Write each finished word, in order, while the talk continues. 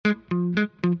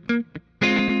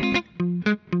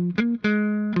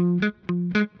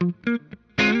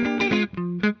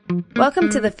Welcome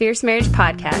to the Fierce Marriage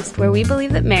Podcast, where we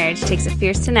believe that marriage takes a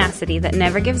fierce tenacity that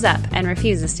never gives up and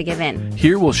refuses to give in.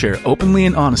 Here we'll share openly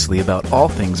and honestly about all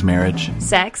things marriage,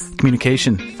 sex,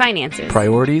 communication, finances,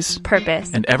 priorities, purpose,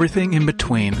 and everything in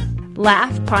between.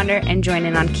 Laugh, ponder, and join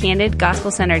in on candid,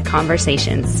 gospel-centered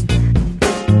conversations.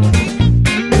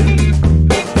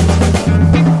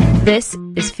 This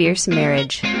is Fierce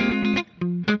Marriage.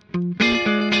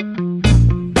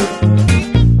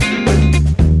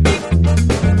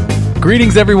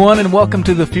 Greetings, everyone, and welcome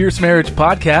to the Fierce Marriage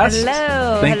Podcast.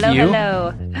 Hello. Thank hello, you.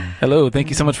 Hello. Hello. Thank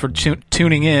you so much for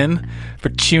tuning in.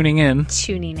 Tuning in.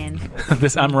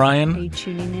 I'm Ryan. Are you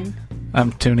tuning in?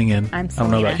 I'm tuning in. I'm Selena.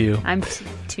 I don't know about you. I'm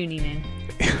tuning in.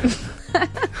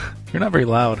 You're not very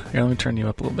loud. Here, let me turn you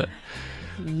up a little bit.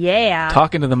 Yeah.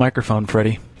 Talk into the microphone,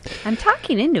 Freddie. I'm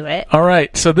talking into it. All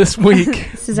right. So this week...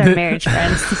 This is our marriage,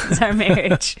 friends. This is our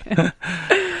marriage.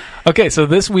 Okay, so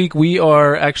this week we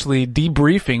are actually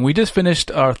debriefing. We just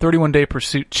finished our 31-Day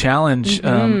Pursuit Challenge,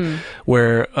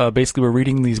 where basically we're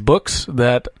reading these books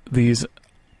that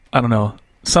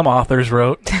some authors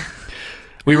wrote.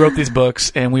 We wrote these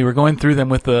books, and we were going through them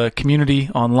with the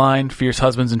community online, Fierce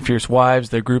Husbands and Fierce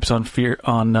Wives, their groups on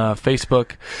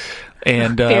Facebook.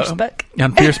 And Fierce Book.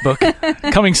 On Fierce Book.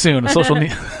 Coming soon, a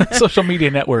social media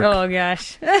network. Oh,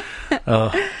 gosh.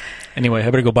 Anyway, I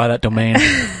better go buy that domain.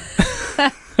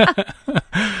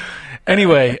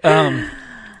 Anyway,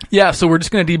 so we're just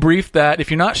going to debrief that.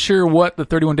 If you're not sure what the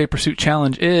 31-Day Pursuit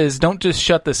Challenge is, don't just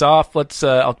shut this off. We'll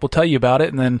tell you about it,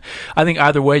 and then I think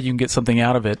either way you can get something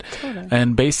out of it. Totally.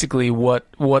 And basically what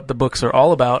the books are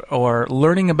all about are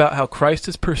learning about how Christ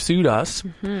has pursued us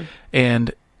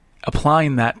and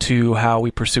applying that to how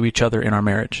we pursue each other in our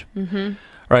marriage. Mm-hmm.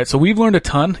 Right, so we've learned a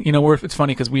ton. It's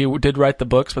funny because we did write the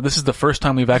books, but this is the first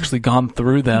time we've actually gone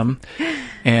through them,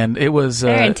 and it was...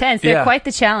 They're intense. They're quite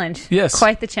the challenge. Yes.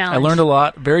 Quite the challenge. I learned a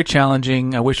lot. Very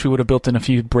challenging. I wish we would have built in a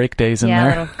few break days in there. Yeah,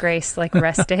 a little grace, like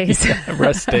rest days.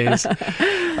 Rest days.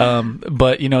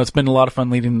 But, it's been a lot of fun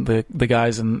leading the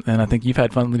guys, and I think you've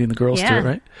had fun leading the girls too,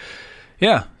 right?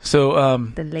 Yeah,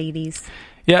 so... the ladies.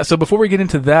 Yeah, so before we get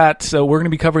into that, so we're going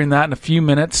to be covering that in a few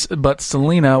minutes. But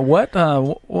Selena,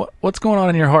 what's going on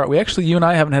in your heart? You and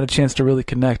I haven't had a chance to really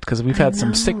connect because we've had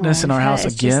some sickness in our house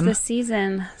again.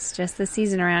 It's just the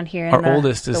season around here. Our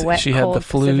oldest had the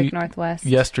flu Pacific Northwest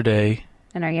yesterday,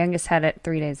 and our youngest had it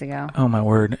 3 days ago. Oh my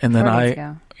word! And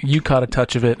then you caught a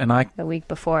touch of it, and the week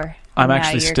before. I'm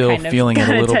actually still feeling it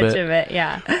a little bit. Of it,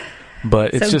 yeah.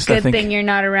 But it's just good thing you're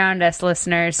not around us,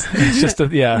 listeners. It's just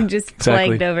I'm just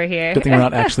plagued over here. Good thing we're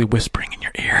not actually whispering in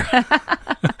your ear.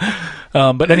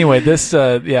 But anyway, this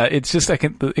it's just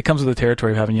it comes with the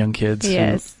territory of having young kids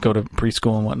who go to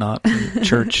preschool and whatnot, and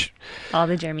church, all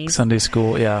the Jeremys, Sunday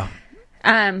school, yeah.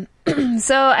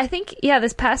 So I think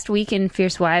this past week in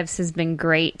Fierce Wives has been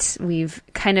great. We've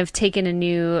kind of taken a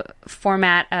new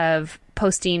format of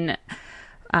posting.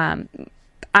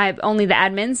 Only the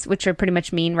admins, which are pretty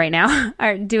much mean right now,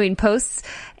 are doing posts,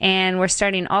 and we're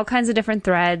starting all kinds of different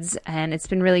threads, and it's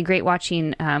been really great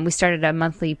watching. We started a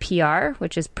monthly PR,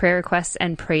 which is prayer requests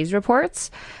and praise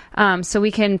reports, so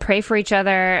we can pray for each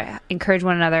other, encourage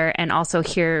one another, and also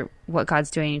hear what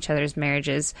God's doing in each other's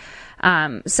marriages.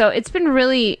 So it's been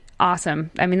really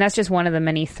awesome. I mean, that's just one of the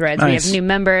many threads. Nice. We have new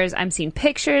members. I'm seeing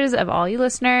pictures of all you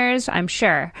listeners, I'm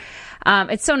sure.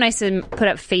 It's so nice to put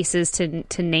up faces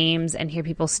to names and hear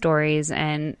people's stories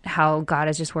and how God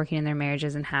is just working in their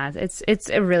marriages and has. It's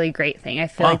a really great thing. I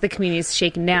feel like the community is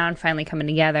shaken down, finally coming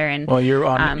together. And you're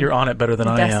on it better than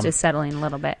I am. The dust is settling a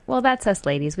little bit. Well, that's us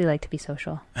ladies. We like to be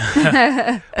social.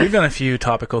 We've done a few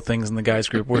topical things in the guys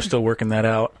group. We're still working that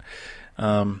out.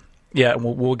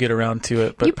 We'll get around to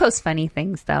it. But you post funny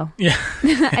things, though. Yeah.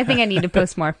 I think I need to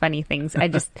post more funny things. I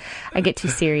get too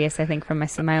serious, I think, for my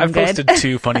own I've good. posted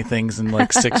 2 funny things in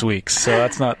 6 weeks, so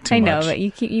that's not too much. I know, but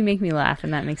you make me laugh,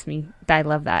 and that makes me... I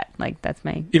love that. That's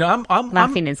my... I'm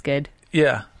laughing is good.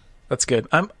 Yeah, that's good.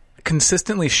 I'm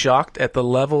consistently shocked at the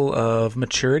level of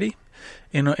maturity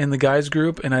in the guys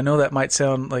group, and I know that might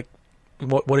sound like,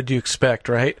 what did you expect,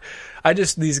 right?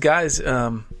 These guys...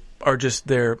 are just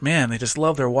they just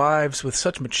love their wives with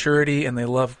such maturity, and they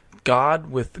love God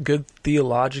with good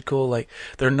theological,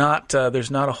 they're not,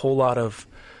 there's not a whole lot of,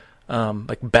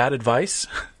 bad advice.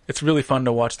 It's really fun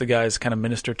to watch the guys kind of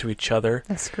minister to each other.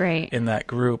 That's great. In that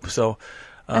group. So,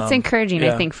 that's encouraging,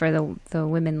 I think, for the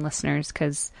women listeners,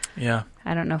 because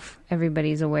I don't know if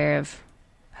everybody's aware of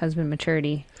husband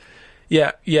maturity.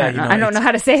 Yeah. I don't know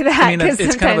how to say that. I mean,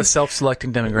 it's kind of a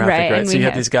self-selecting demographic, right? So you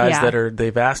have these guys that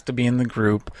they've asked to be in the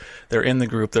group. They're in the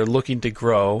group. They're looking to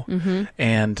grow,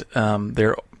 and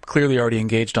they're clearly already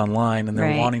engaged online, and they're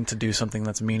Right. wanting to do something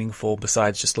that's meaningful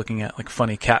besides just looking at like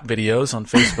funny cat videos on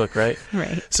Facebook, right?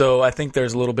 Right. So I think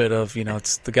there's a little bit of,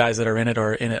 it's the guys that are in it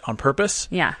on purpose.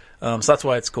 Yeah. So that's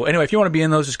why it's cool. Anyway, if you want to be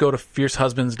in those, just go to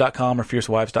fiercehusbands.com or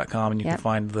fiercewives.com, and you Yep. can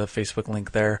find the Facebook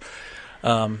link there.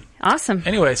 Awesome.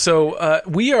 Anyway, so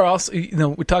we are also,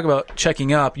 we talk about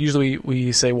checking up. Usually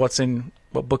we say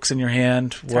what book's in your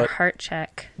hand, It's our heart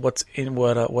check. what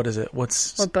is it?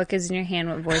 What book is in your hand?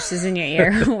 What voice is in your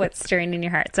ear? What's stirring in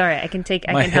your heart? It's all right. I can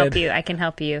help you. I can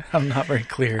help you. I'm not very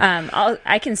clear.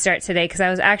 I can start today because I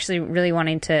was actually really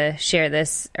wanting to share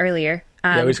this earlier.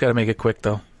 Yeah, we just got to make it quick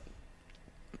though.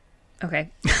 Okay.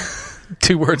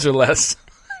 2 words or less.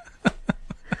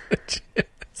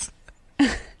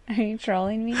 Are you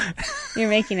trolling me? You're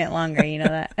making it longer. You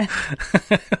know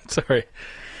that. Sorry.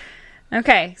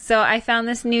 Okay, so I found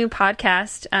this new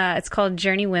podcast. It's called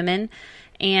Journey Women,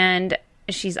 and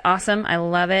she's awesome. I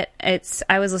love it.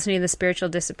 I was listening to the Spiritual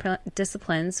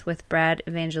Disciplines with Brad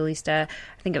Evangelista.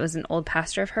 I think it was an old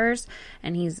pastor of hers,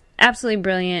 and he's absolutely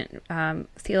brilliant,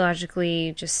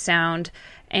 theologically just sound,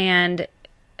 and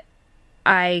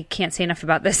I can't say enough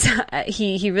about this.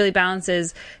 He really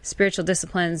balances spiritual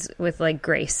disciplines with like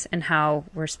grace and how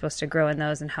we're supposed to grow in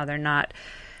those and how they're not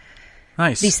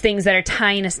Nice. these things that are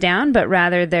tying us down, but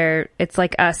rather it's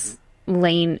like us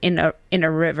laying in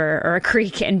a river or a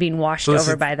creek and being washed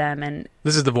over by them. And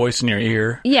this is the voice in your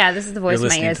ear. yeah, this is the voice in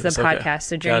my ear. It's the this, okay. podcast,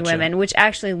 so Journey Gotcha. Women, which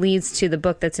actually leads to the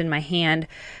book that's in my hand.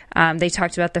 They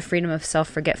talked about the freedom of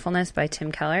self-forgetfulness by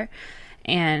Tim Keller,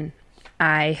 and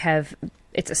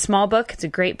it's a small book. It's a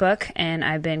great book, and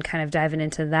I've been kind of diving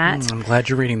into that. I'm glad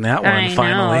you're reading that one. I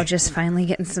Finally, know, just finally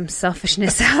getting some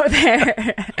selfishness out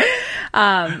there.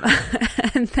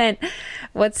 And then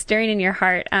what's stirring in your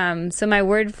heart? So my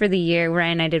word for the year,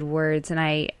 Ryan and I did words,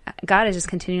 and God is just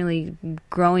continually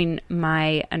growing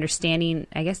my understanding,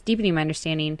 I guess deepening my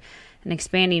understanding and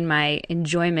expanding my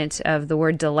enjoyment of the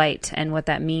word delight and what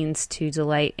that means to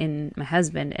delight in my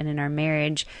husband and in our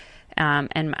marriage.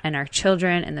 And our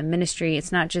children and the ministry.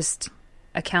 It's not just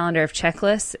a calendar of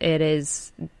checklists. It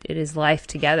is life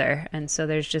together. And so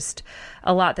there's just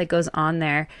a lot that goes on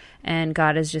there. And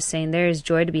God is just saying there is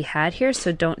joy to be had here.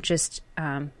 So don't just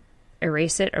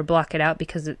erase it or block it out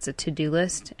because it's a to-do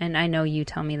list. And I know you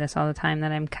tell me this all the time,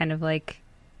 that I'm kind of like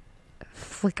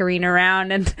flickering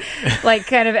around and like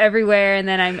kind of everywhere, and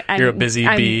then you're a busy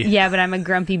bee. Yeah, but I'm a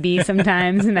grumpy bee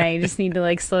sometimes, and I just need to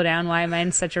like slow down. Why am I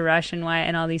in such a rush, and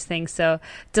all these things? So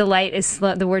the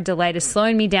word delight is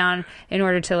slowing me down in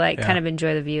order to kind of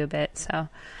enjoy the view a bit. So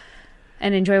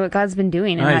and enjoy what God's been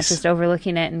doing, and not just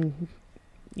overlooking it. And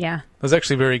yeah, that's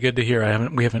actually very good to hear.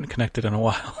 We haven't connected in a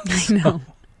while. I know.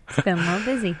 It's been a little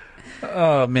busy.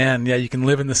 Oh man, yeah, you can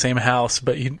live in the same house,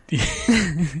 but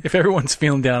if everyone's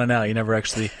feeling down and out, you never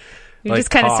actually. You're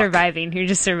just kind of surviving. You're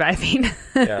just surviving.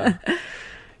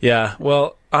 Yeah.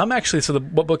 Well, I'm actually. So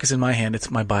what book is in my hand?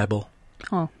 It's my Bible.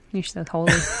 Oh, you're so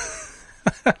holy.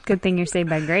 Good thing you're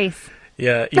saved by grace.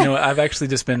 Yeah, I've actually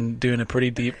just been doing a pretty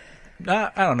deep.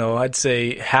 I don't know. I'd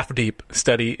say half deep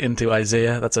study into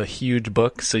Isaiah. That's a huge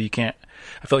book, so you can't.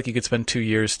 I feel like you could spend 2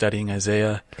 years studying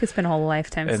Isaiah. You could spend a whole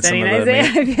lifetime studying Isaiah,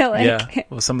 I feel like. Yeah,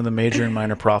 well, some of the major and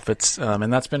minor prophets.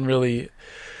 And that's been really,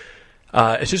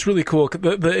 it's just really cool.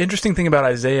 The interesting thing about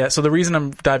Isaiah, so the reason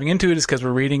I'm diving into it is because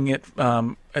we're reading it,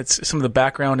 it's some of the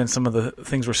background and some of the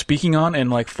things we're speaking on.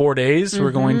 In like 4 days,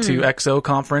 we're going to XO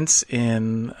conference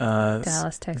in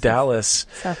Dallas, Texas. Dallas.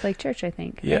 South Lake Church, I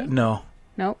think. Yeah, right? no.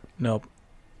 Nope.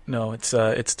 No,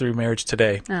 it's through Marriage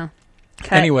Today. Oh.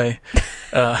 Cut. Anyway,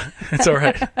 it's all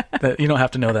right. You don't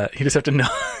have to know that. You just have to know.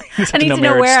 I need to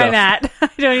know where I'm at. I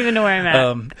don't even know where I'm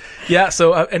at. Yeah.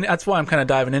 So, and that's why I'm kind of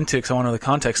diving into it, because I want to know the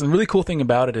context. And the really cool thing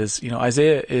about it is,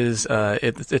 Isaiah is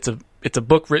it's a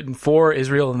book written for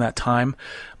Israel in that time,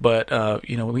 but our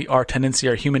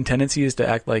human tendency is to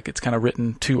act like it's kind of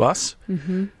written to us.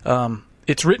 Mm-hmm.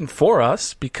 It's written for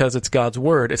us because it's God's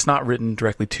word. It's not written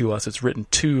directly to us. It's written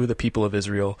to the people of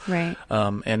Israel. Right.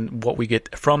 And what we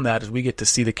get from that is we get to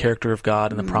see the character of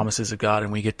God and the promises of God,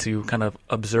 and we get to kind of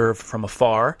observe from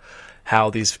afar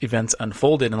how these events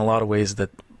unfolded in a lot of ways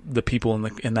that the people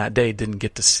in that day didn't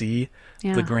get to see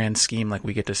the grand scheme like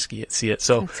we get to see it.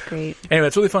 So that's great. Anyway,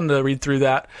 it's really fun to read through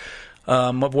that.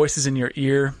 What voice is in your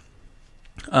ear?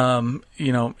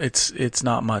 It's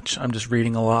not much. I'm just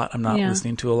reading a lot. I'm not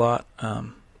listening to a lot.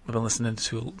 I've been listening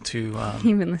to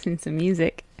You've been listening to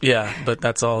music. Yeah, but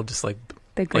that's all just like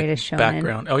The Greatest Showman.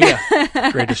 Background. Oh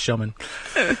yeah, Greatest Showman.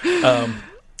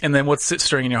 And then what's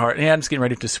stirring in your heart? Yeah, we're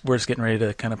just getting ready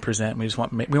to kind of present. We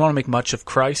want to make much of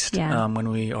Christ when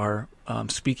we are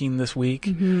speaking this week,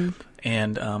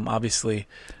 and obviously,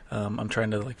 I'm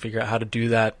trying to figure out how to do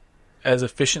that as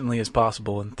efficiently as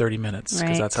possible in 30 minutes, because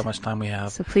Right. that's how much time we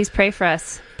have. So please pray for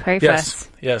us. Pray for us.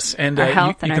 Yes. And Our health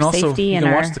you and can our also safety you and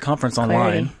can our watch the conference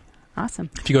clarity. online. Awesome.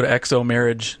 If you go to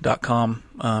exomarriage.com,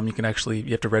 you can actually,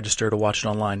 you have to register to watch it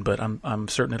online, but I'm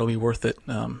certain it'll be worth it.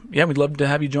 We'd love to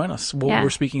have you join us. Yeah. We're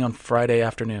speaking on Friday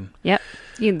afternoon. Yep.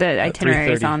 The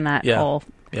itinerary is 3:30. on that Yeah. whole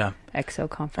Yeah. EXO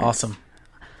conference. Awesome.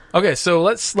 Okay, so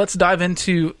let's dive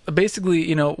into,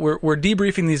 basically, we're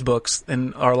debriefing these books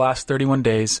in our last 31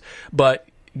 days, but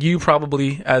you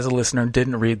probably, as a listener,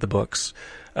 didn't read the books,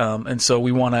 and so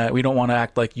we don't want to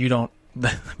act like you don't.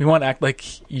 We want to act like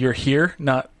you're here,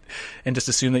 and just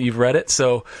assume that you've read it.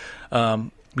 So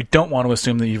we don't want to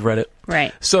assume that you've read it.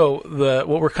 Right. So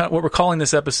what we're calling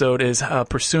this episode is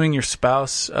pursuing your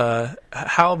spouse.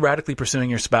 How radically pursuing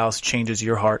your spouse changes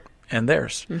your heart and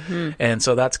theirs. Mm-hmm. And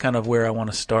so that's kind of where I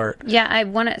want to start. Yeah, I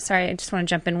just want to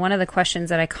jump in. One of the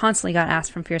questions that I constantly got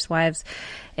asked from Fierce Wives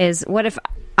is, what if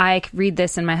I read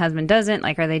this and my husband doesn't?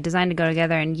 Like, are they designed to go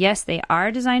together? And yes, they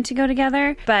are designed to go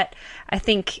together, but I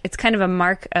think it's kind of a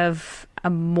mark of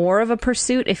more of a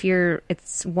pursuit if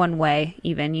it's one way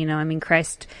even,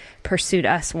 Christ pursued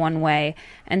us one way.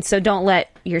 And so don't let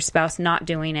your spouse not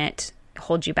doing it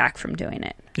hold you back from doing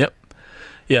it. Yep.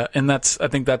 Yeah, and I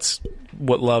think that's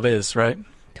what love is, right?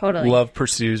 Totally. Love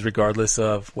pursues regardless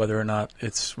of whether or not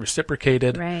it's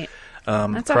reciprocated. Right.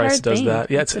 Christ That's a hard does thing.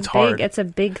 that. Yeah, it's hard. It's a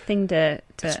big thing to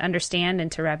understand and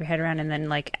to wrap your head around and then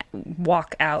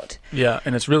walk out. Yeah,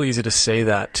 and it's really easy to say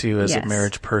that too as a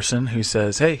marriage person who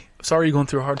says, "Hey, sorry you're going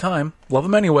through a hard time. Love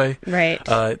them anyway." Right.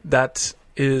 That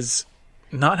is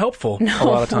not helpful a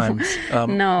lot of times.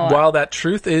 No. While that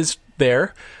truth is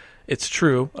there, it's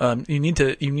true. You need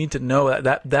to know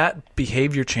that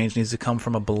behavior change needs to come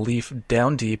from a belief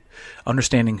down deep,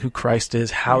 understanding who Christ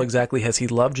is, how exactly has He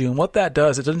loved you, and what that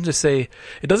does. It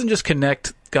doesn't just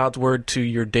connect God's word to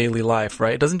your daily life,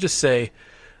 right? It doesn't just say,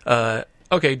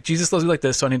 okay, Jesus loves you like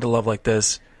this, so I need to love like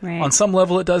this. Right. On some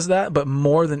level, it does that, but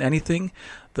more than anything,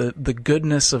 the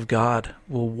goodness of God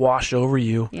will wash over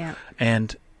you,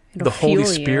 and It'll the Holy fuel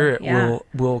you. Spirit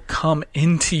will come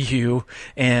into you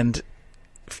and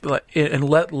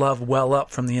let love well up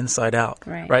from the inside out,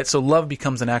 right? So love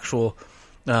becomes an actual,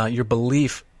 your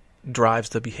belief drives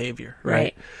the behavior,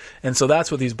 right? And so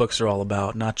that's what these books are all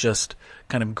about, not just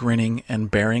kind of grinning and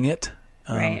bearing it,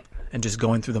 and just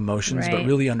going through the motions, but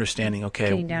really understanding,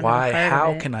 okay,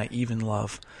 how can I even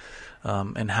love,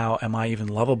 and how am I even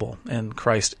lovable? And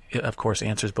Christ, of course,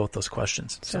 answers both those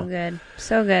questions. So good.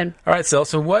 So good. All right, so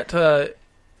what,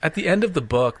 at the end of the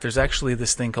book, there's actually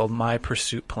this thing called My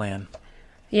Pursuit Plan.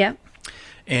 Yeah.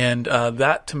 And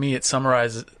that, to me, it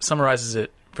summarizes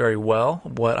it very well,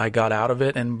 what I got out of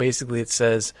it. And basically it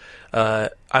says,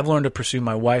 I've learned to pursue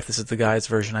my wife. This is the guy's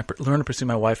version. I learned to pursue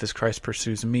my wife as Christ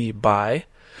pursues me by,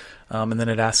 and then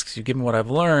it asks you, given what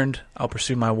I've learned, I'll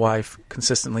pursue my wife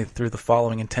consistently through the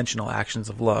following intentional actions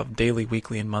of love: daily,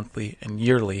 weekly, and monthly, and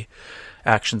yearly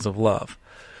actions of love.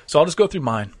 So I'll just go through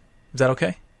mine. Is that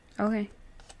okay? Okay.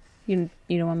 You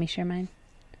don't want me to share mine?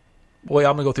 Well,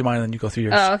 I'm going to go through mine and then you go through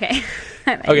yours. Oh, okay.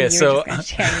 Okay, so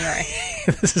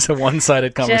this is a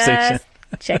one-sided conversation. Just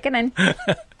checking in.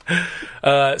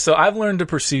 So I've learned to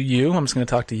pursue you. I'm just going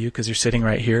to talk to you because you're sitting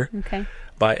right here. Okay.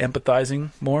 By empathizing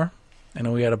more. I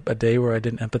know we had a day where I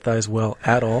didn't empathize well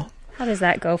at all. How does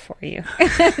that go for you?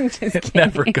 It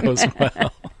never goes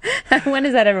well. When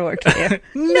has that ever worked for you?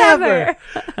 Never.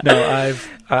 No,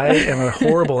 I am a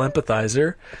horrible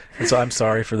empathizer, and so I'm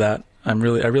sorry for that. I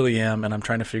really am, and I'm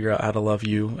trying to figure out how to love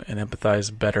you and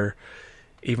empathize better,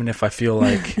 even if I feel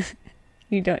like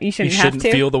you shouldn't have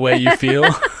to feel the way you feel.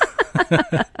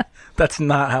 That's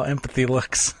not how empathy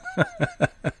looks.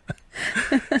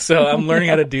 So I'm learning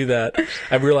how to do that.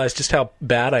 I've realized just how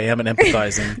bad I am at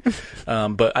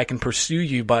empathizing, but I can pursue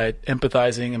you by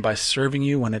empathizing and by serving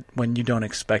you when you don't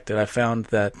expect it. I found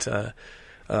that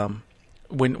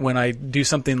when I do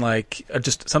something like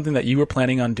just something that you were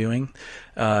planning on doing,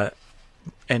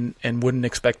 and wouldn't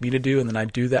expect me to do, and then I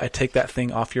do that, I take that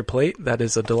thing off your plate, that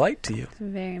is a delight to you. It's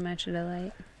very much a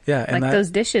delight. Yeah. And like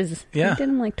those dishes. Yeah. I did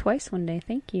them like twice one day.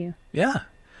 Thank you. Yeah.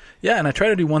 Yeah, and I try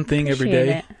to do one thing every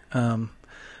day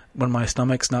when my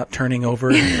stomach's not turning over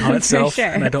on itself,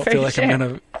 and I don't feel like I'm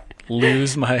going to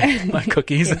lose my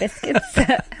cookies. Your biscuits.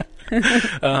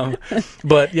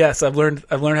 But yes, I've learned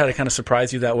how to kind of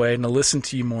surprise you that way, and to listen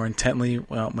to you more intently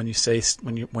when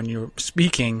you're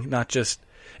speaking. Not just,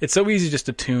 it's so easy just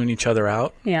to tune each other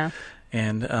out. Yeah.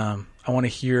 And I want to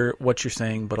hear what you're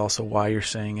saying, but also why you're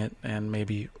saying it, and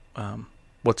maybe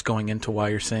what's going into why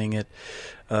you're saying it.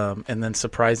 And then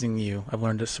surprising you. I've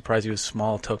learned to surprise you with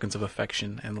small tokens of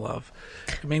affection and love,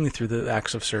 mainly through the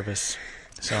acts of service.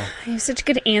 So You have such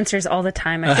good answers all the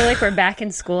time. I feel like we're back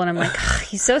in school, and I'm like, oh,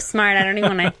 he's so smart. I don't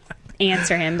even want to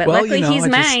answer him, but Well, luckily he's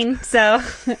mine. So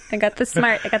I got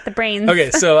the brains.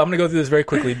 Okay, so I'm going to go through this very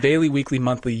quickly. Daily, weekly,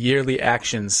 monthly, yearly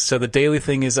actions. So the daily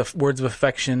thing is words of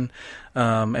affection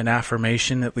and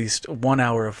affirmation, at least 1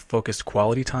 hour of focused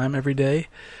quality time every day.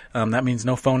 That means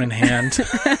no phone in hand.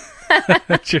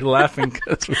 You're laughing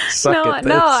because we suck at this.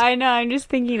 No, I know. I'm just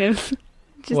thinking of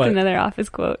just What? another office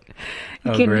quote.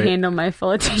 You Oh, couldn't great. handle my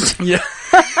full attention. Yeah.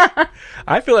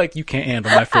 I feel like you can't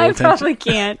handle my full I attention. probably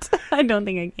can't. I don't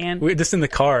think I can. We're just in the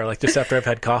car, like just after I've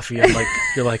had coffee, I'm like,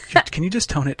 you're like, can you just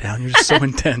tone it down? You're just so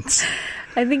intense.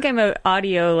 I think I'm an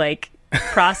audio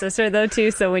processor though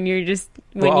too. So when you're just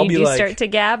Well, I'll you be do like- start to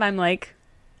gab, I'm like,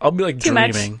 I'll be like Too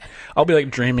much. dreaming. I'll be like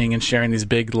dreaming and sharing these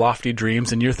big, lofty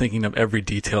dreams, and you're thinking of every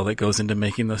detail that goes into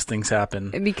making those things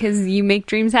happen. because you make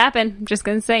dreams happen. I'm just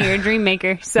gonna say you're a dream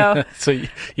maker. So So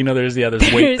there's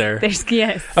weight there. There's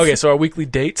yes. Okay, so our weekly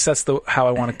dates, that's how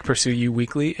I want to pursue you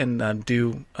weekly, and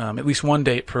do at least one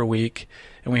date per week,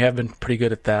 and we have been pretty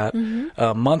good at that.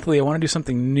 Monthly, I want to do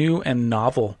something new and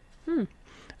novel.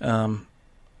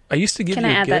 I used to give Can you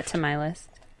I a add that gift. to my list?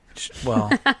 Well,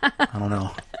 I don't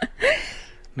know.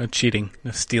 No cheating,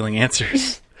 no stealing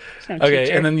answers. No Okay,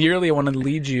 teacher. and then yearly, I want to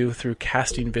lead you through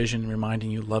casting vision, reminding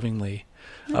you lovingly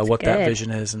what that good.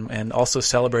 vision is, and also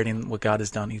celebrating what God has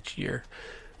done each year.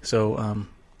 So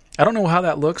I don't know how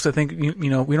that looks. I think we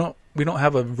don't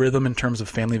have a rhythm in terms of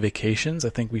family vacations. I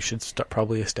think we should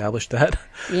probably establish that.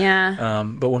 Yeah.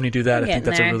 But when we do that, I think Getting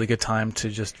that's there. a really good time to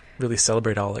just really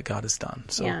celebrate all that God has done.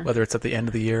 So Yeah. whether it's at the end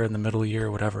of the year, in the middle of the year,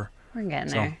 or whatever. We're getting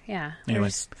So, there. Yeah.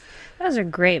 anyways. Those are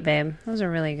great, babe. Those are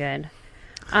really good.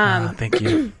 Thank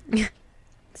you.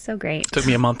 So great. Took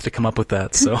me a month to come up with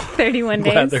that, so 31 I'm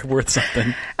glad days. they're worth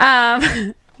something.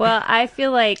 Well, I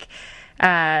feel like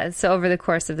so over the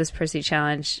course of this Pursuit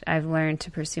Challenge, I've learned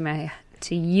to pursue my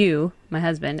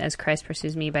husband, as Christ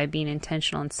pursues me by being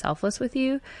intentional and selfless with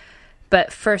you.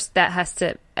 But first,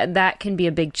 that can be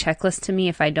a big checklist to me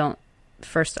if I don't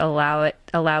first allow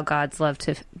God's love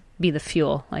to be the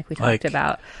fuel, like we talked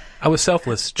about. I was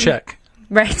selfless. Check.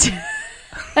 Right.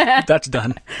 That's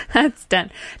done. That's done.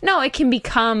 No, it can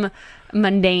become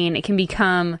mundane. It can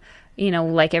become,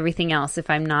 like everything else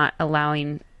if I'm not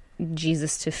allowing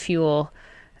Jesus to fuel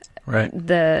Right.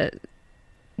 to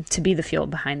be the fuel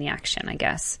behind the action, I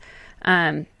guess.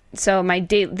 So my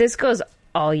date, this goes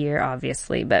all year,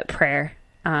 obviously, but prayer,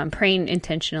 praying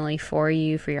intentionally for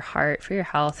you, for your heart, for your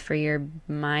health, for your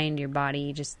mind, your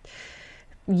body, just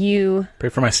you, Pray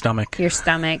for my stomach. your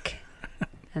stomach,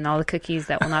 and all the cookies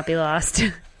that will not be lost.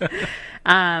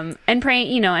 And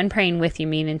praying with you,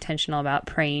 being intentional about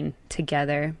praying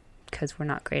together, because we're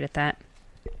not great at that.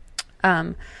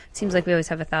 Seems like we always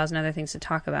have 1,000 other things to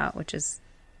talk about, which is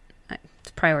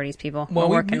it's priorities, people. Well,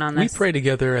 we're working on this. We pray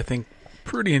together, I think,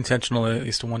 pretty intentionally, at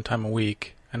least one time a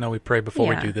week. I know we pray before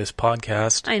we Yeah. do this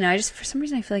podcast. I know. For some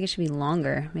reason, I feel like it should be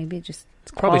longer. Maybe it's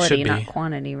Probably quality, should be. not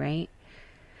quantity, right?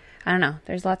 I don't know.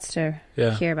 There's lots to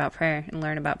Yeah. hear about prayer and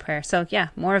learn about prayer. So yeah,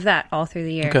 more of that all through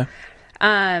the year. Okay.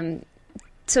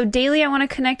 So daily, I want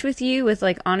to connect with you with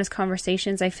honest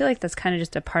conversations. I feel like that's kind of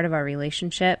just a part of our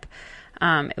relationship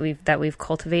we've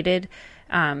cultivated.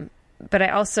 But I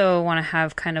also want to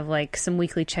have kind of some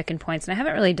weekly check-in points, and I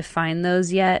haven't really defined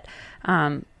those yet.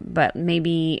 But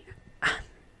maybe,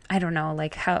 I don't know,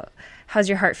 how's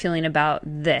your heart feeling about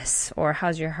this, or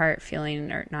how's your heart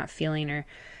feeling or not feeling, or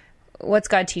what's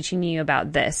God teaching you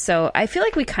about this? So I feel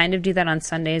like we kind of do that on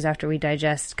Sundays after we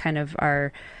digest kind of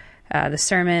our the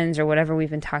sermons or whatever we've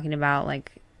been talking about.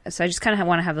 So I just kind of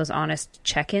want to have those honest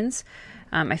check-ins.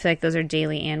 I feel like those are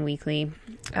daily and weekly.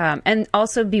 And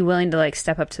also be willing to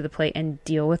step up to the plate and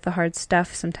deal with the hard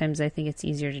stuff. Sometimes I think it's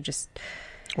easier to just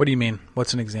What do you mean?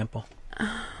 What's an example?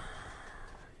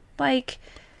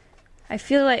 I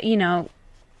feel like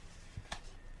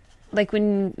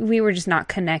when we were just not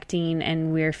connecting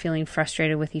and we were feeling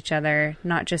frustrated with each other,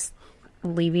 not just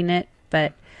leaving it,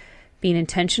 but being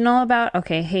intentional about,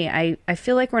 okay, hey, I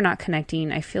feel like we're not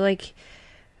connecting. I feel like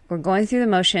we're going through the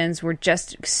motions. We're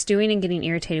just stewing and getting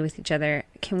irritated with each other.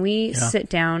 Can we sit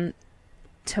down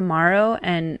tomorrow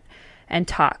and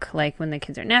talk, when the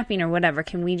kids are napping or whatever?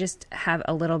 Can we just have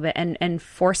a little bit and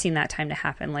forcing that time to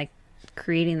happen,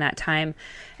 creating that time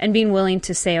and being willing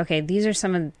to say, okay, these are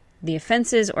some of the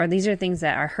offenses, or these are things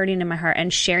that are hurting in my heart,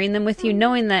 and sharing them with you,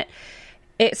 knowing that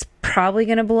it's probably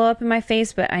going to blow up in my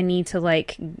face, but I need to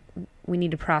we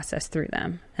need to process through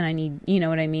them. And I need, you know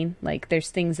what I mean? Like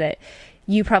there's things that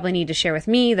you probably need to share with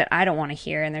me that I don't want to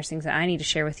hear. And there's things that I need to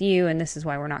share with you. And this is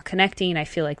why we're not connecting. I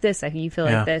feel like this, you feel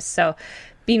like this. So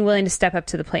being willing to step up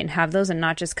to the plate and have those, and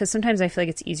not just, because sometimes I feel like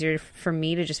it's easier for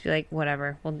me to just be like,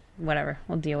 whatever, we'll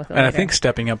deal with it later. I think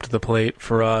stepping up to the plate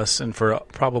for us and for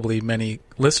probably many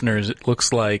listeners, it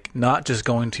looks like not just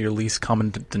going to your least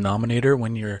common denominator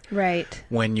when you're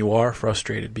when you are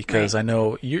frustrated, because I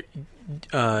know you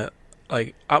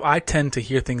like I tend to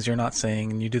hear things you're not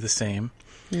saying, and you do the same.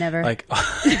 Never. Like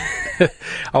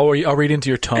I'll read into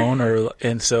your tone, or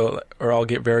I'll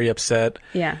get very upset.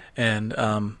 Yeah. And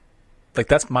like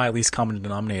that's my least common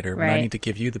denominator. When I need to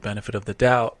give you the benefit of the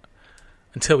doubt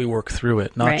until we work through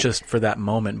it, not just for that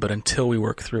moment, but until we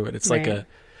work through it. It's like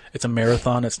it's a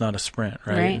marathon. It's not a sprint,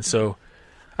 right? And so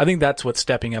I think that's what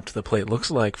stepping up to the plate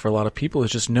looks like for a lot of people,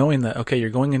 is just knowing that, okay, you're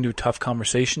going into a tough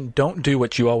conversation. Don't do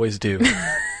what you always do,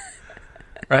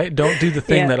 right? Don't do the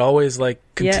thing that always like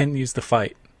continues the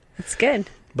fight. It's good.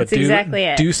 But that's exactly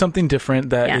it. Do something different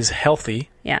that is healthy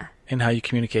in how you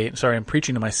communicate. Sorry, I'm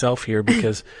preaching to myself here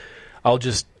because I'll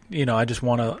just, I just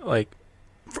want to like,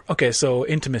 okay, so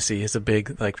intimacy is a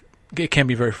big, like, it can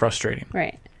be very frustrating.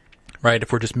 Right.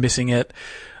 If we're just missing it,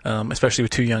 especially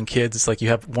with 2 young kids, it's like you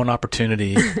have one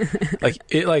opportunity. Like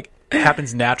it like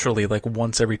happens naturally, like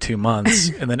once every 2 months.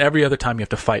 And then every other time you have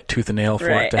to fight tooth and nail for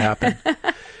it to happen.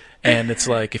 And it's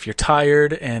like, if you're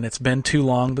tired and it's been too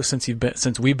long since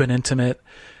we've been intimate,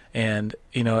 and,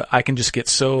 I can just get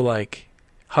so like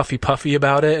huffy puffy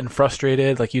about it and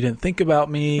frustrated. Like, you didn't think about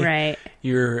me. Right.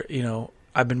 You're,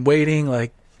 I've been waiting,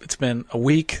 like it's been a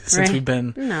week since we've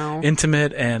been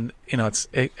intimate, and,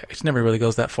 it never really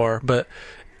goes that far, but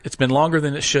it's been longer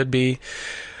than it should be.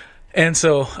 And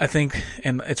so I think,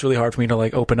 and it's really hard for me to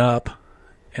like open up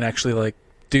and actually like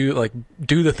do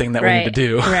the thing that we need to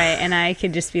do. Right. And I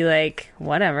could just be like,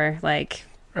 whatever, like,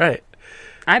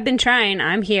 I've been trying,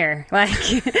 I'm here. Like,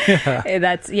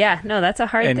 that's a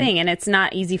hard thing. And it's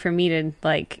not easy for me to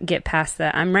like get past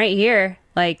that. I'm right here.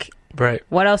 Like,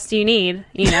 what else do you need?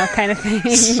 Kind of thing.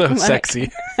 So like, sexy.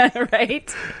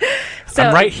 Right. So,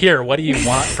 I'm right here. What do you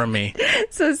want from me?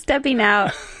 So stepping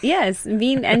out,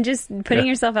 and just putting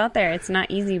yourself out there. It's not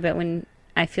easy, but when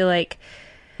I feel like,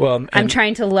 I'm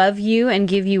trying to love you and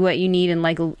give you what you need, and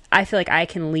like I feel like I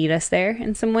can lead us there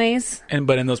in some ways.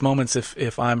 But in those moments,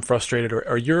 if I'm frustrated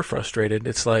or you're frustrated,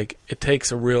 it's like it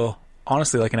takes a real,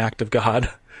 honestly, like an act of God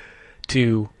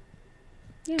to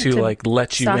like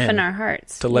let you soften in, our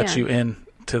hearts, to let you in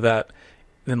to that,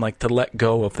 then like to let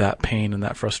go of that pain and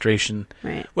that frustration,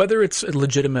 whether it's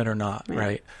legitimate or not,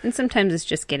 right? And sometimes it's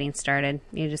just getting started.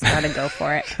 You just got to go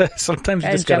for it. Sometimes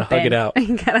you just got to hug it out.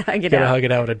 You got to hug it out. Got to hug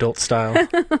it out adult style.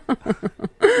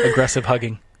 Aggressive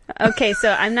hugging. Okay,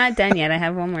 so I'm not done yet. I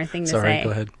have one more thing to say. Sorry, go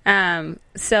ahead.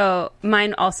 So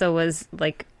mine also was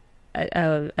like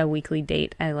a weekly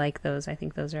date. I like those. I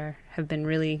think those have been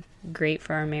really great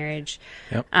for our marriage.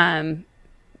 Yep.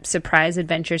 Surprise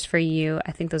adventures for you.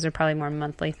 I think those are probably more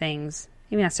monthly things.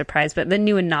 Maybe not surprise, but the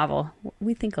new and novel.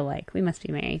 We think alike. We must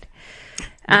be married.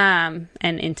 And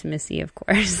intimacy, of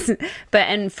course.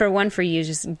 And for you,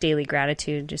 just daily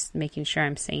gratitude, just making sure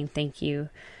I'm saying thank you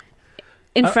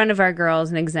in front of our girls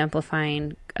and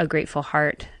exemplifying a grateful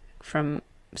heart from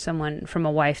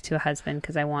a wife to a husband,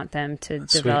 because I want them to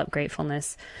develop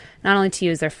gratefulness, not only to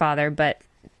you as their father, but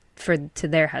to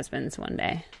their husbands one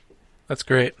day. That's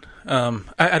great.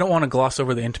 I don't want to gloss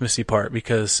over the intimacy part,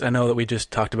 because I know that we just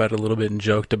talked about it a little bit and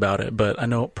joked about it, but I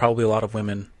know probably a lot of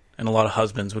women and a lot of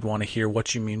husbands would want to hear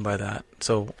what you mean by that.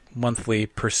 So monthly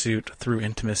pursuit through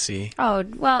intimacy. Oh,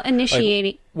 well,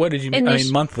 initiating. Like, what did you mean? I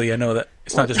mean, monthly, I know that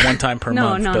it's not just one time per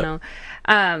month.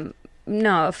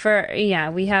 No,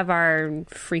 we have our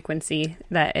frequency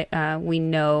that we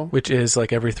know. Which is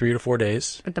like every 3 to 4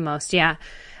 days. At the most, yeah.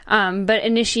 But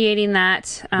initiating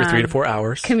that. Every 3 to 4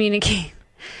 hours.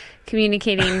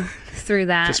 Communicating through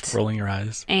that. Just rolling your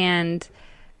eyes. And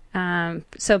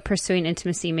so pursuing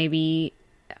intimacy, maybe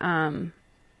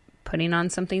putting on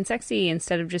something sexy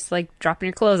instead of just like dropping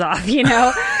your clothes off,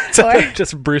 or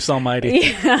just Bruce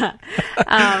Almighty. Yeah.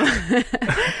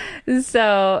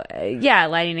 So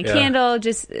lighting a candle,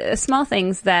 just small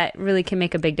things that really can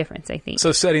make a big difference, I think.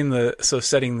 So setting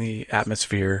the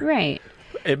atmosphere. Right.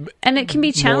 And it can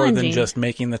be challenging. More than just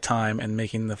making the time and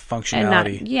making the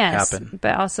functionality happen.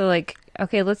 But also like,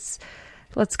 okay, let's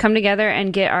come together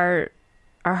and get our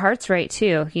hearts right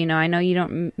too. I know you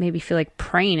don't maybe feel like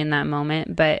praying in that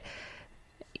moment, but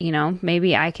maybe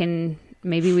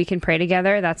we can pray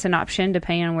together. That's an option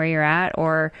depending on where you're at,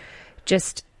 or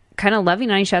just kind of loving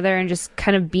on each other and just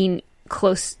kind of being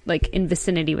close, like in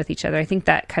vicinity with each other. I think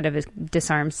that kind of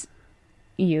disarms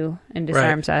you and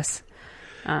disarms us.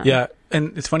 Yeah,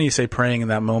 and it's funny you say praying in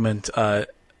that moment.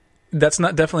 That's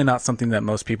definitely not something that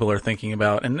most people are thinking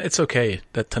about, and it's okay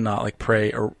to not like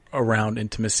pray around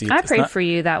intimacy. I prayed for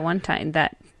you that one time.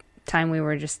 That time we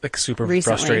were just like super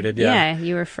recently. Frustrated. Yeah,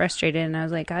 you were frustrated, and I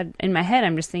was like, God. In my head,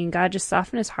 I'm just thinking, God, just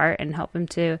soften his heart and help him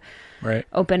to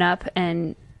open up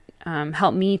and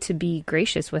help me to be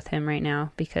gracious with him right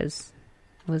now, because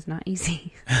it was not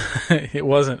easy. It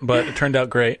wasn't, but it turned out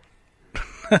great.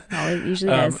 Oh, it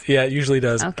usually does. Yeah, it usually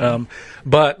does. Okay.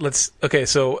 But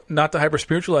so not to hyper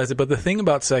spiritualize it, but the thing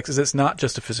about sex is it's not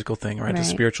just a physical thing, right? It's a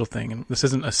spiritual thing. And this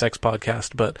isn't a sex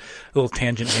podcast, but a little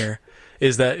tangent here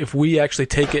is that if we actually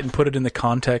take it and put it in the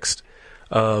context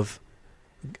of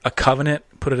a covenant,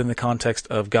 put it in the context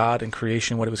of God and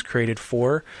creation, what it was created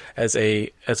for, as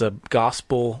a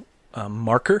gospel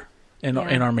marker in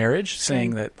our marriage,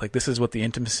 saying that like this is what the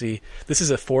intimacy, this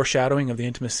is a foreshadowing of the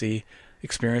intimacy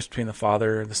experience between the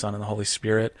Father, the Son, and the Holy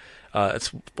Spirit.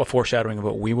 It's a foreshadowing of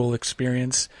what we will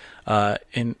experience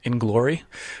in glory.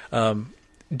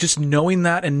 Just knowing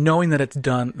that and knowing that it's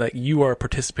done, that you are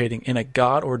participating in a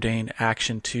God-ordained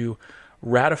action to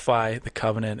ratify the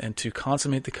covenant and to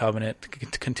consummate the covenant,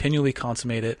 to continually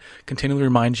consummate it, continually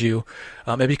remind you.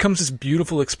 It becomes this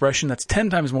beautiful expression that's 10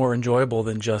 times more enjoyable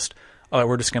than just,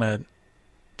 we're just going to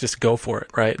just go for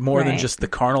it, right? More than just the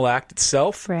carnal act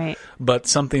itself, but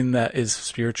something that is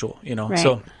spiritual,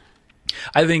 So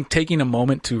I think taking a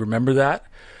moment to remember that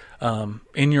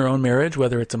in your own marriage,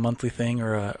 whether it's a monthly thing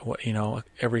or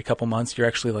every couple months, you're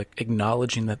actually like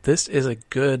acknowledging that this is a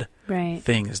good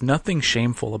thing. There's nothing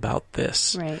shameful about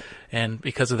this, and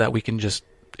because of that, we can just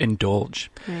indulge.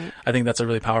 I think that's a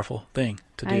really powerful thing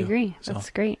to do. I agree. So.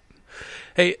 That's great.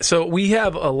 Hey, so we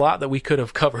have a lot that we could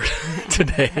have covered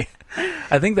today.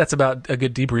 I think that's about a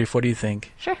good debrief. What do you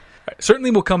think? Sure.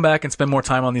 Certainly we'll come back and spend more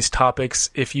time on these topics.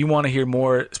 If you want to hear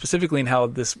more specifically in how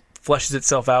this fleshes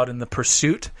itself out in the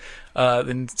pursuit,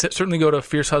 then certainly go to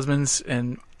Fierce Husbands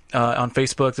and on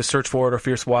Facebook to search for it, or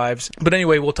Fierce Wives. But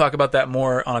anyway, we'll talk about that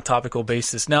more on a topical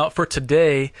basis. Now, for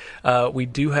today, we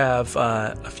do have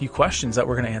a few questions that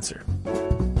we're going to answer.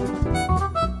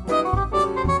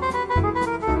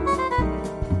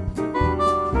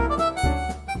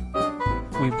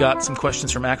 We've got some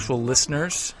questions from actual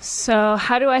listeners. So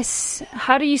how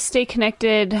do you stay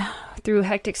connected through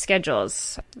hectic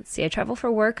schedules? Let's see, I travel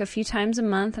for work a few times a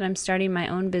month, and I'm starting my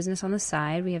own business on the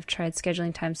side. We have tried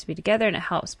scheduling times to be together, and it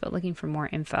helps, but looking for more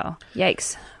info.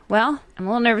 Yikes. Well, I'm a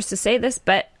little nervous to say this,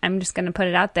 but I'm just going to put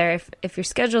it out there. If your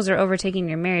schedules are overtaking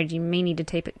your marriage, you may need to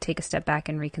take a step back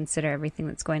and reconsider everything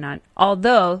that's going on.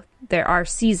 Although there are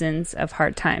seasons of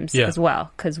hard times as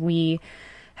well, because we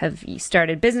have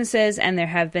started businesses, and there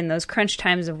have been those crunch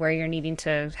times of where you're needing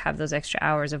to have those extra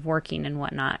hours of working and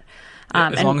whatnot.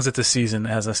 As long as it's a season,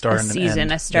 has a start and an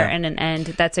end. A start and an end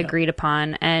that's agreed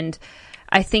upon. And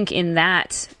I think in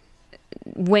that,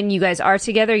 when you guys are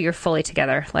together, you're fully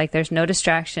together. Like, there's no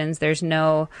distractions. There's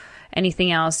no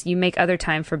anything else. You make other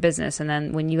time for business. And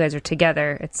then when you guys are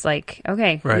together, it's like,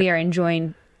 okay, we are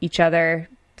enjoying each other.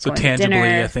 So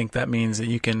tangibly, I think that means that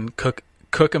you can cook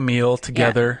a meal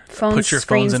together, put your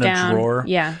phones in a drawer,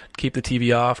 keep the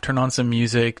TV off, turn on some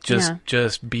music,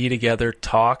 just be together,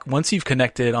 talk. Once you've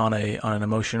connected on an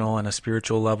emotional and a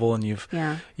spiritual level, and you've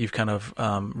kind of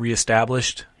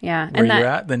reestablished where you're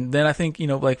at, then I think,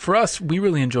 like for us, we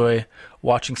really enjoy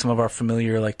watching some of our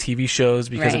familiar like TV shows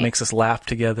because it makes us laugh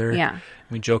together. Yeah.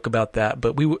 We joke about that,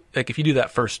 but if you do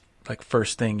that first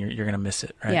thing, you're going to miss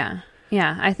it, right? Yeah.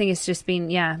 Yeah, I think it's just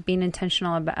being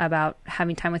intentional about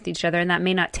having time with each other, and that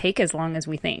may not take as long as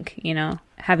we think,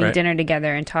 having dinner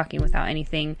together and talking without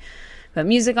anything but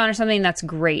music on or something, that's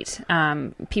great.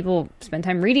 People spend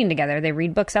time reading together. They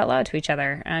read books out loud to each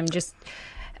other. Just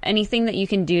anything that you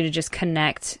can do to just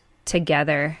connect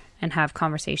together and have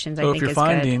conversations, I think is good. So if you're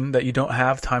finding that you don't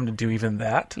have time to do even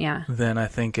that, then I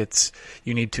think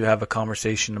you need to have a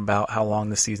conversation about how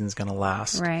long the season's going to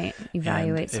last. Right.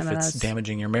 Evaluate some of those. If it's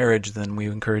damaging your marriage, then we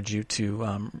encourage you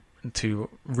to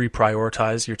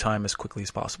reprioritize your time as quickly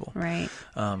as possible. Right.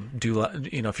 If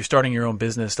you're starting your own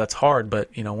business, that's hard,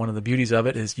 but one of the beauties of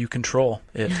it is you control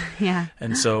it. Yeah.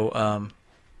 And so,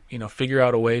 figure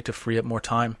out a way to free up more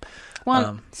time.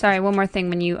 Well, one more thing.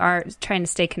 When you are trying to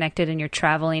stay connected and you're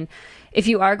traveling, if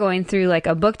you are going through like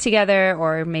a book together,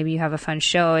 or maybe you have a fun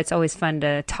show, it's always fun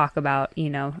to talk about,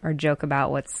 or joke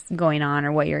about what's going on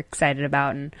or what you're excited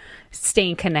about, and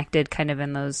staying connected kind of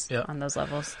in those on those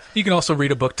levels. You can also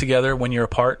read a book together when you're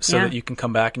apart, so that you can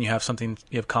come back and you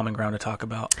have common ground to talk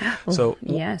about. Oh, so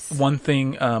yes. one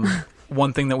thing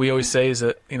one thing that we always say is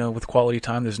that, with quality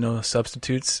time, there's no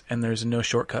substitutes and there's no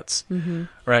shortcuts,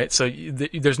 right? So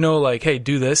there's no like, hey,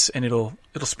 do this and it'll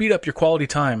speed up your quality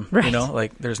time. Right.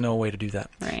 Like there's no way to do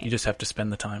that. Right. You just have to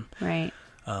spend the time. Right.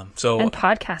 And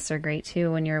podcasts are great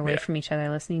too when you're away from each other,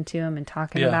 listening to them and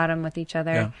talking about them with each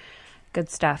other. Yeah. Good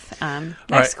stuff.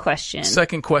 Next question.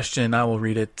 Second question, I will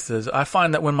read it. It says, I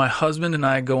find that when my husband and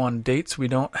I go on dates, we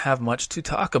don't have much to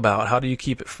talk about. How do you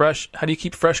keep it fresh? How do you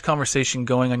keep fresh conversation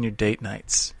going on your date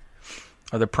nights?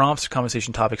 Are there prompts or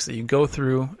conversation topics that you go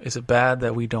through? Is it bad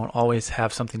that we don't always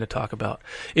have something to talk about?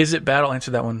 Is it bad? I'll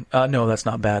answer that one. No, that's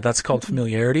not bad. That's called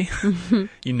familiarity.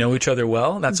 You know each other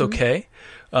well. That's okay.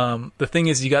 The thing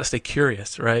is, you got to stay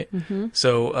curious, right?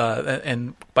 So,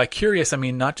 and by curious, I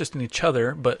mean not just in each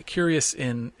other, but curious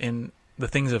in the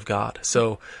things of God.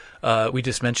 So, we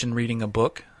just mentioned reading a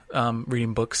book,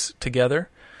 reading books together.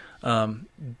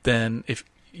 Then if,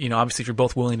 obviously if you're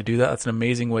both willing to do that, that's an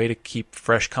amazing way to keep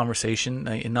fresh conversation.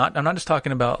 I'm not just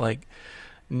talking about like,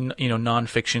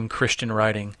 nonfiction Christian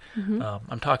writing.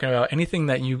 I'm talking about anything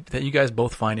that you guys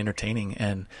both find entertaining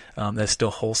and that's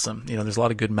still wholesome. There's a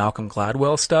lot of good Malcolm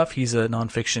Gladwell stuff. He's a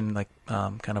nonfiction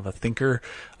kind of a thinker,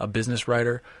 a business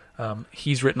writer.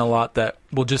 He's written a lot that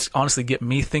will just honestly get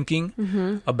me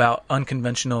thinking about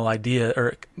unconventional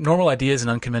normal ideas in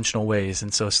unconventional ways.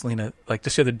 And so, Selena, like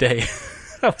just the other day,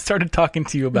 I started talking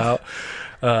to you about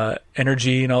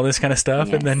energy and all this kind of stuff.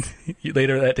 Yes. And then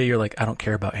later that day, you're like, I don't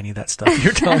care about any of that stuff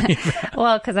you're telling me about.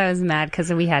 Well, because I was mad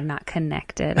because we had not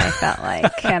connected, I felt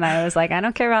like. And I was like, I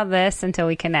don't care about this until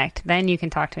we connect. Then you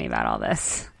can talk to me about all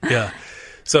this. Yeah.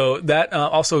 So that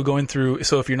also going through,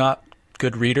 so if you're not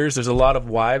good readers, there's a lot of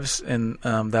wives and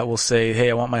that will say,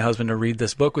 hey, I want my husband to read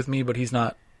this book with me, but he's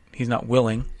not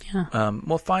willing. Yeah.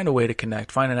 Well, find a way to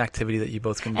connect. Find an activity that you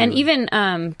both can do. And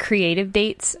even creative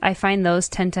dates, I find those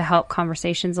tend to help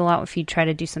conversations a lot if you try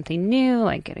to do something new,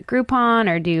 like get a Groupon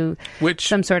or do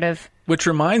some sort of... Which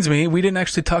reminds me, we didn't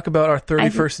actually talk about our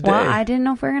 31st day. Well, I didn't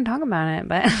know if we were going to talk about it,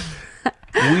 but...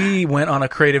 We went on a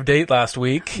creative date last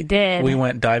week. We did. We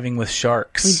went diving with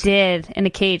sharks. We did, in a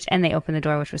cage, and they opened the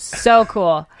door, which was so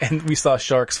cool. And we saw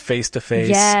sharks face to face.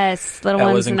 Yes, little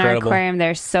ones in our aquarium.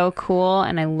 They're so cool,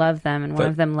 and I love them, and one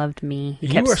of them loved me. He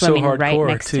kept swimming right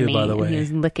next to me, and he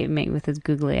was looking at me with his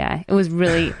googly eye. It was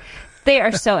really... They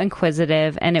are so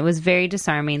inquisitive, and it was very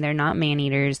disarming. They're not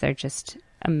man-eaters. They're just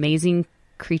amazing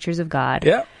creatures of God.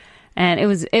 Yeah. And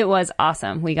it was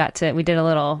awesome. We did a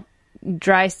little...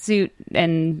 dry suit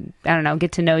and I don't know,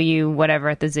 get to know you, whatever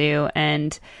at the zoo.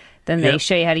 And then they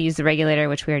show you how to use the regulator,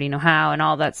 which we already know how, and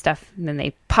all that stuff. And then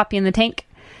they pop you in the tank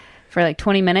for like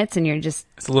 20 minutes and you're just...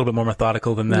 It's a little bit more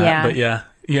methodical than that, but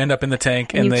you end up in the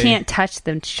tank and you can't touch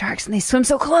the sharks and they swim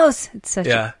so close. It's such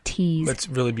a tease. That's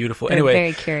really beautiful. They're anyway,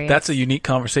 very curious. That's a unique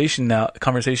conversation that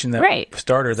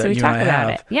starter that you and I have.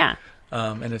 It. Yeah.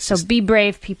 And it's so be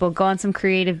brave, people. Go on some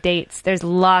creative dates. There's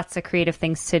lots of creative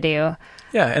things to do.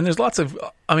 Yeah, and there's lots of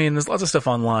stuff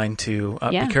online too.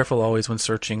 Be careful always when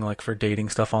searching like for dating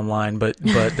stuff online, but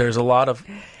there's a lot of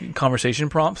conversation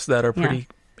prompts that are pretty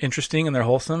interesting and they're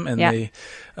wholesome and they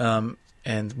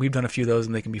and we've done a few of those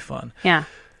and they can be fun. Yeah.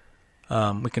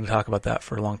 We can talk about that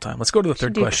for a long time. Let's go to the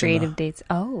third question. Creative dates.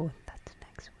 Oh, that's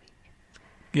next week.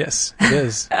 Yes, it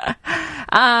is.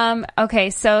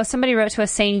 Okay, so somebody wrote to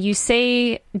us saying you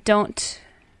say don't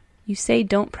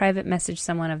private message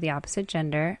someone of the opposite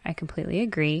gender. I completely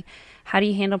agree. How do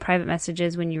you handle private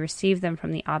messages when you receive them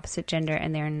from the opposite gender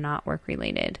and they're not work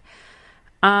related?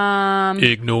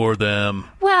 Ignore them.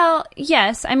 Well,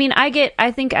 yes. I mean,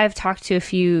 I think I've talked to a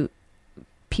few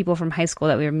people from high school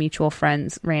that we were mutual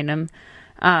friends, random.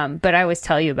 But I always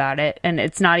tell you about it and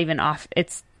it's not even off.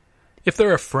 If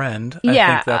they're a friend, I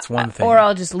think that's one thing. Or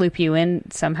I'll just loop you in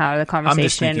somehow to the conversation. I'm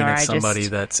just thinking of somebody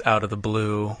that's out of the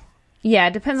blue. Yeah,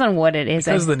 it depends on what it is.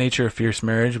 Because of the nature of Fierce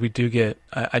Marriage, I do get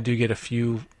a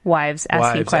few wives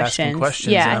asking questions.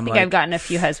 Yeah, I think I've gotten a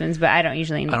few husbands, but I don't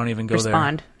usually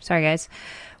respond. There. Sorry, guys.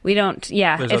 We don't,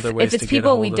 if it's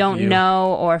people we don't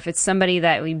know or if it's somebody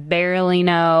that we barely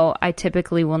know, I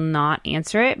typically will not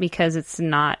answer it because it's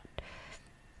not...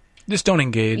 Just don't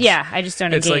engage. Yeah, I just don't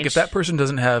engage. It's like if that person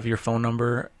doesn't have your phone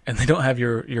number and they don't have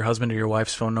your husband or your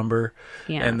wife's phone number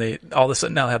and they all of a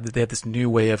sudden now they have this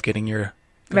new way of getting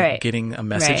getting a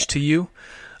message to you.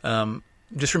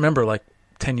 Just remember, like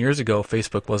 10 years ago,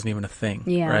 Facebook wasn't even a thing,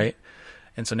 right?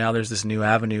 And so now there's this new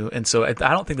avenue. And so I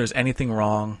don't think there's anything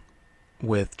wrong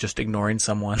with just ignoring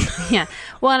someone. Yeah.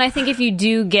 Well, and I think if you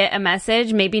do get a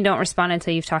message, maybe don't respond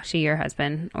until you've talked to your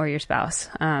husband or your spouse.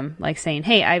 Like saying,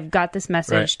 hey, I've got this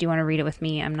message. Right. Do you want to read it with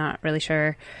me? I'm not really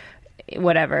sure.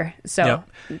 Whatever. So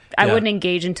I wouldn't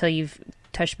engage until you've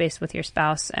touched base with your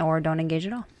spouse or don't engage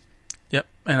at all. Yep.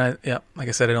 And like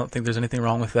I said, I don't think there's anything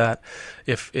wrong with that.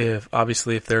 If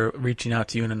obviously if they're reaching out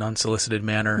to you in an unsolicited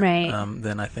manner, right.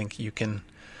 Then I think you can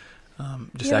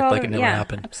just act like it never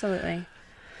happened. Absolutely.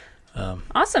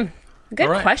 Awesome.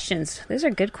 Good questions. These are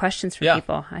good questions for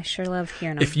people. I sure love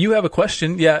hearing them. If you have a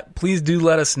question, please do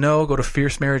let us know. Go to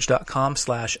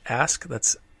fiercemarriage.com/ask.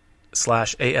 That's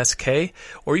 /ASK,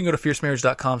 or you can go to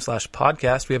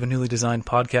fiercemarriage.com/podcast. We have a newly designed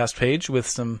podcast page with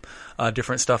some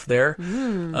different stuff there.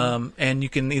 And you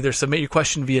can either submit your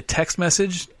question via text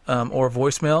message or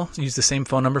voicemail. Use the same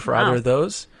phone number for either of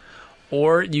those,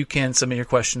 or you can submit your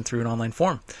question through an online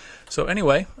form. So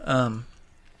anyway,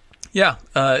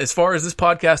 as far as this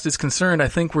podcast is concerned, I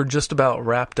think we're just about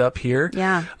wrapped up here.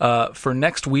 Yeah. For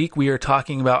next week, we are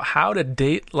talking about how to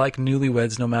date like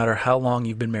newlyweds no matter how long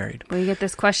you've been married. We get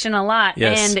this question a lot,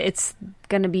 and it's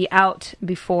going to be out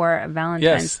before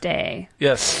Valentine's Day.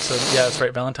 Yes. So, that's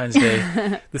right, Valentine's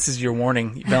Day. This is your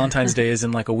warning. Valentine's Day is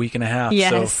in like a week and a half.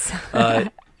 Yes. So,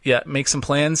 make some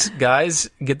plans, guys.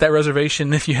 Get that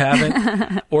reservation if you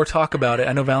haven't, or talk about it.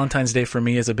 I know Valentine's Day for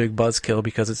me is a big buzzkill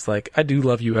because it's like, I do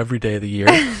love you every day of the year.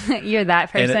 You're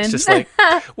that person. And it's just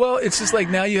like,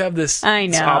 now you have this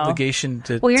obligation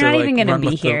to. Well, you're not even going to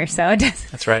be here, so it doesn't.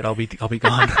 That's right. I'll be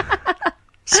gone.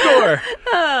 Score.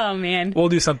 Oh man. We'll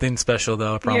do something special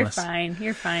though. I promise.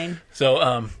 You're fine.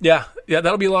 So,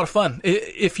 that'll be a lot of fun.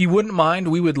 If you wouldn't mind,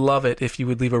 we would love it if you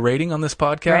would leave a rating on this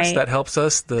podcast. Right. That helps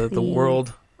us. The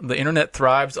world. The internet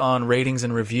thrives on ratings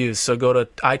and reviews. So go to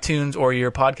iTunes or your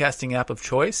podcasting app of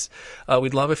choice.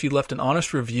 We'd love if you left an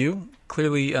honest review.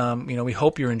 Clearly, we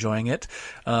hope you're enjoying it,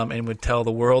 and would tell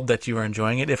the world that you are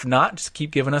enjoying it. If not, just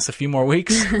keep giving us a few more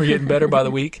weeks. We're getting better by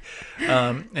the week.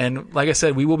 And like I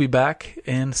said, we will be back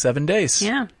in 7 days.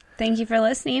 Yeah. Thank you for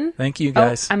listening. Thank you,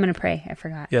 guys. I'm going to pray. I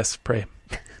forgot. Yes, pray.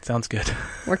 Sounds good.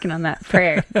 Working on that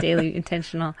prayer, daily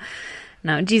intentional.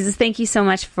 No, Jesus, thank you so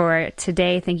much for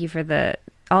today. Thank you for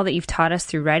all that you've taught us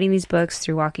through writing these books,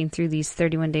 through walking through these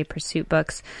 31-day pursuit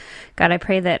books. God, I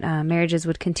pray that marriages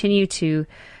would continue to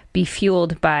be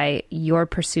fueled by your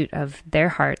pursuit of their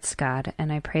hearts, God.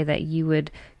 And I pray that you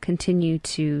would continue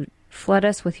to flood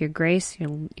us with your grace,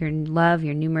 your love,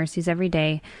 your new mercies every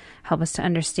day. Help us to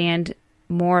understand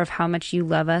more of how much you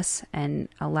love us and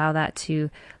allow that to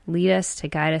lead us, to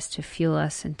guide us, to fuel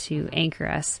us, and to anchor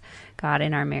us, God,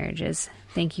 in our marriages.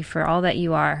 Thank you for all that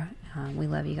you are. We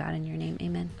love you, God, in your name.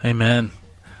 Amen. Amen.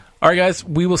 All right, guys,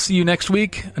 we will see you next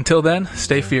week. Until then,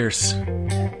 stay fierce.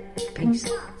 Peace.